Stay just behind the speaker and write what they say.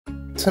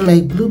To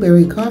make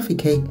blueberry coffee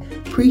cake,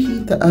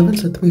 preheat the oven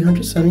to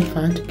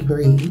 375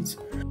 degrees.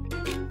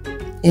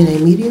 In a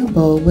medium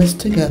bowl, whisk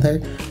together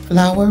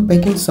flour,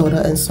 baking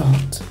soda, and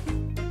salt.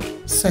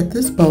 Set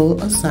this bowl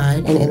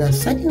aside, and in a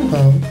second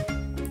bowl,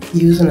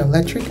 use an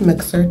electric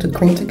mixer to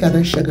cream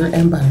together sugar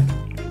and butter.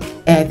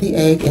 Add the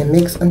egg and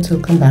mix until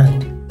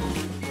combined.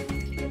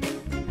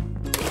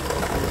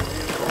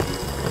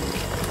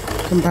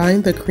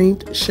 Combine the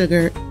creamed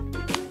sugar,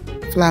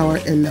 flour,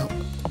 and milk.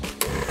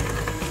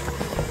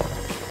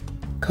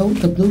 Coat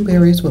the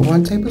blueberries with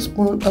 1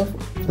 tablespoon of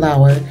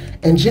flour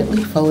and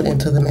gently fold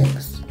into the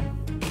mix.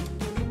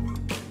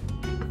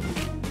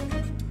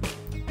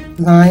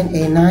 Line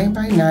a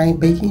 9x9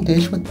 baking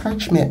dish with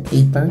parchment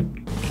paper.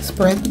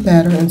 Spread the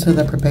batter into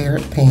the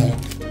prepared pan.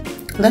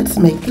 Let's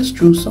make the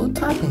streusel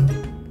topping.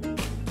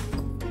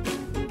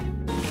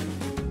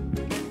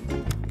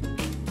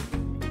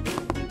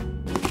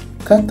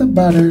 Cut the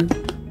butter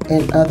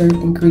and other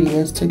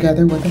ingredients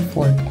together with a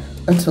fork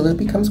until it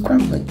becomes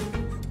crumbly.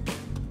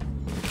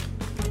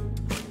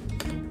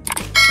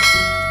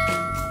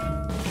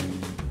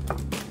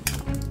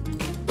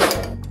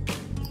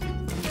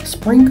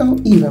 Sprinkle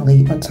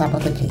evenly on top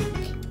of the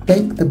cake.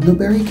 Bake the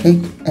blueberry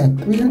cake at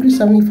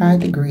 375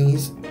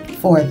 degrees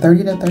for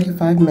 30 to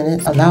 35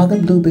 minutes. Allow the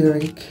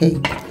blueberry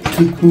cake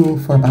to cool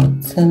for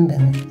about 10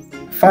 minutes.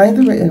 Find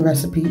the written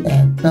recipe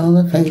at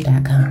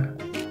bellalafay.com.